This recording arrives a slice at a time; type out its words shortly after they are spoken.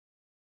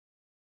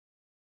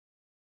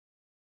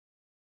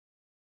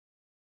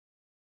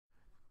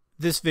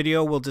This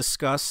video will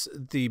discuss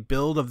the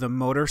build of the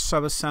motor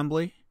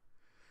subassembly.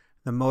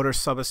 The motor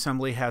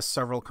subassembly has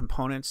several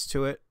components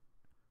to it.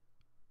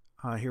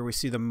 Here we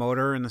see the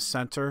motor in the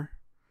center.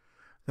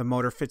 The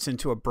motor fits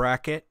into a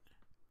bracket,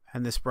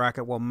 and this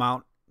bracket will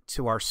mount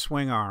to our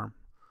swing arm.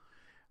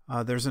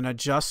 There's an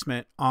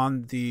adjustment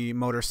on the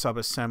motor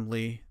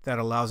subassembly that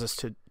allows us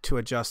to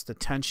adjust the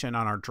tension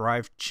on our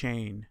drive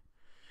chain.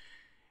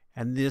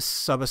 And this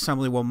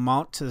subassembly will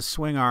mount to the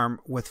swing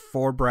arm with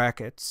 4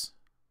 brackets.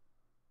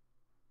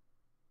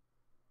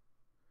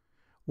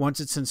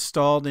 Once it's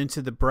installed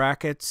into the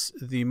brackets,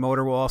 the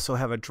motor will also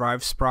have a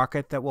drive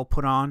sprocket that we'll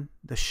put on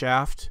the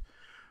shaft.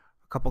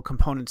 A couple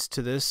components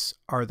to this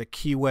are the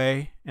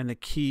keyway and the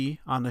key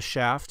on the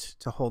shaft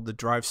to hold the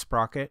drive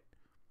sprocket,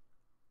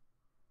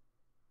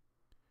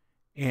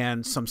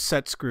 and some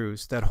set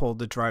screws that hold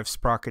the drive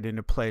sprocket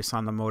into place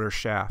on the motor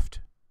shaft.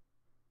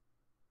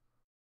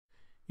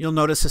 You'll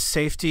notice a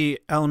safety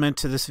element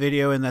to this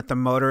video in that the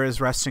motor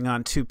is resting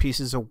on 2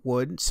 pieces of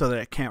wood so that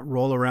it can't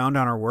roll around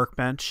on our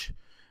workbench.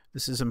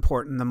 This is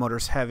important. The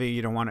motor's heavy.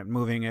 You don't want it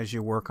moving as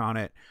you work on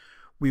it.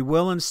 We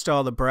will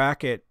install the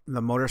bracket,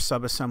 the motor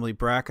subassembly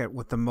bracket,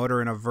 with the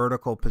motor in a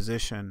vertical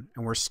position,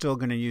 and we're still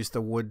going to use the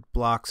wood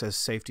blocks as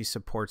safety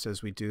supports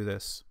as we do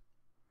this.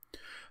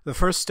 The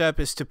first step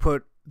is to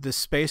put the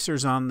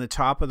spacers on the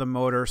top of the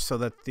motor so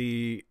that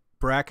the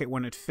bracket,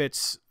 when it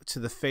fits to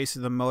the face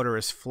of the motor,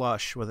 is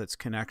flush with its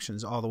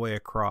connections all the way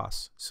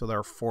across. So there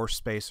are 4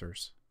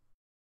 spacers.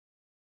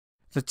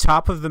 The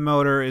top of the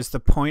motor is the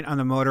point on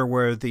the motor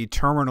where the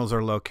terminals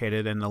are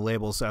located, and the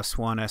labels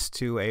S1,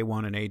 S2,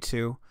 A1, and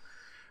A2.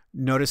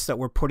 Notice that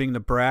we're putting the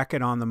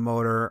bracket on the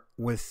motor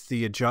with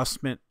the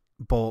adjustment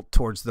bolt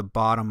towards the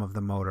bottom of the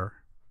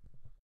motor.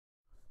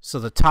 So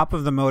the top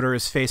of the motor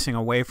is facing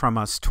away from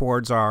us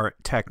towards our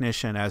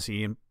technician as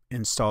he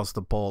installs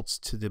the bolts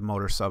to the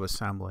motor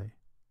subassembly.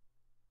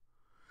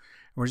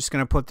 We're just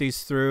going to put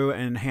these through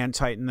and hand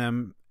tighten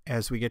them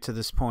as we get to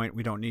this point.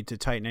 We don't need to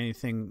tighten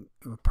anything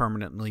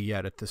permanently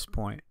yet at this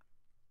point.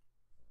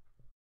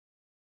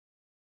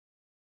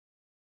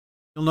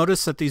 You'll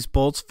notice that these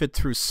bolts fit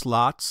through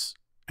slots,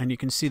 and you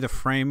can see the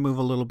frame move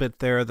a little bit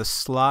there. The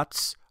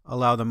slots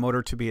allow the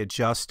motor to be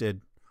adjusted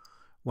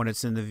when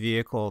it's in the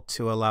vehicle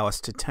to allow us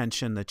to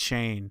tension the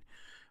chain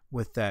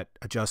with that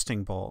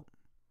adjusting bolt.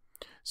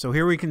 So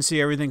here we can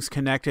see everything's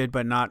connected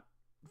but not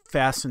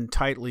fastened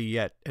tightly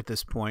yet at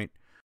this point.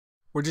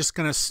 We're just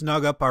going to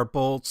snug up our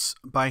bolts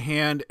by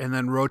hand and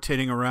then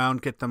rotating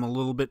around, get them a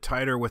little bit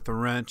tighter with the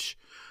wrench.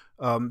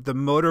 The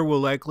motor will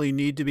likely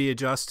need to be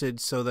adjusted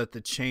so that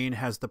the chain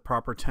has the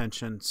proper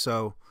tension,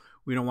 so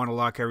we don't want to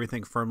lock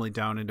everything firmly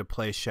down into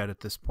place yet at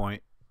this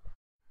point.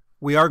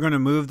 We are going to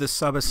move the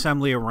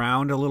subassembly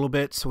around a little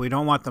bit, so we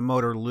don't want the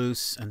motor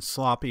loose and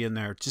sloppy in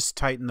there. Just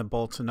tighten the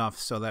bolts enough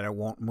so that it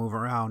won't move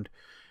around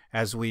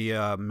as we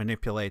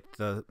manipulate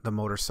the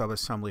motor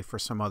subassembly for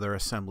some other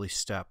assembly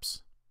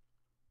steps.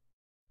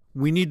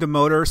 We need the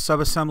motor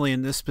subassembly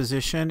in this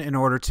position in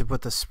order to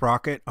put the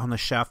sprocket on the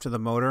shaft of the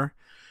motor.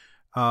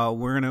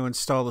 We're going to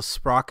install the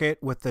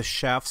sprocket with the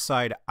shaft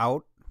side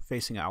out,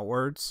 facing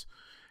outwards,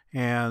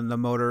 and the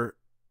motor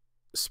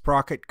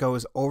sprocket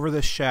goes over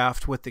the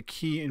shaft with the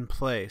key in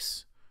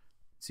place.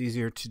 It's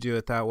easier to do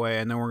it that way,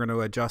 and then we're going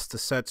to adjust the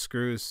set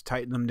screws,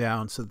 tighten them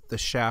down so that the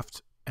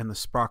shaft and the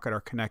sprocket are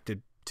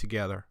connected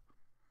together.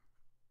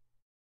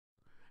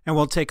 And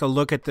we'll take a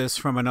look at this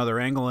from another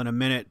angle in a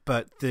minute,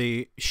 but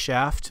the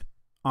shaft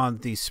on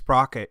the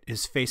sprocket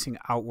is facing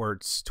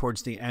outwards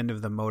towards the end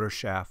of the motor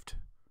shaft.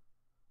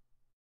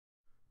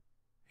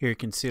 Here you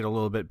can see it a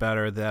little bit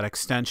better. That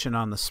extension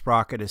on the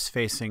sprocket is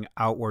facing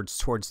outwards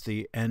towards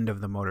the end of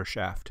the motor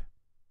shaft.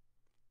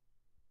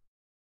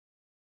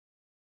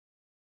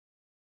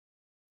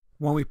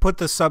 When we put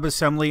the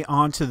subassembly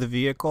onto the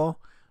vehicle,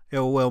 it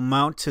will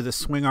mount to the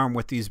swing arm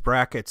with these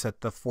brackets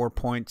at the 4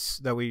 points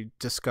that we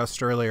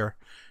discussed earlier.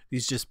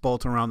 These just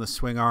bolt around the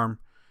swing arm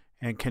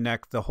and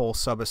connect the whole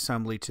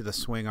subassembly to the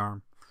swing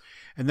arm.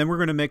 And then we're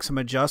going to make some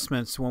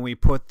adjustments when we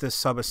put this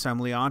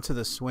subassembly onto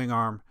the swing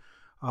arm.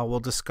 We'll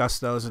discuss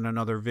those in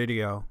another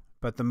video,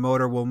 but the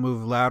motor will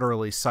move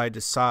laterally side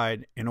to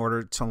side in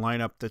order to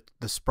line up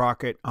the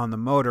sprocket on the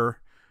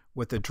motor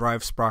with the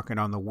drive sprocket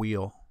on the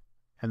wheel,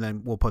 and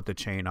then we'll put the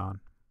chain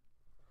on.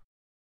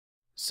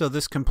 So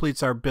this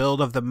completes our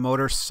build of the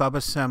motor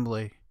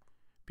subassembly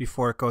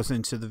before it goes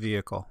into the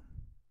vehicle.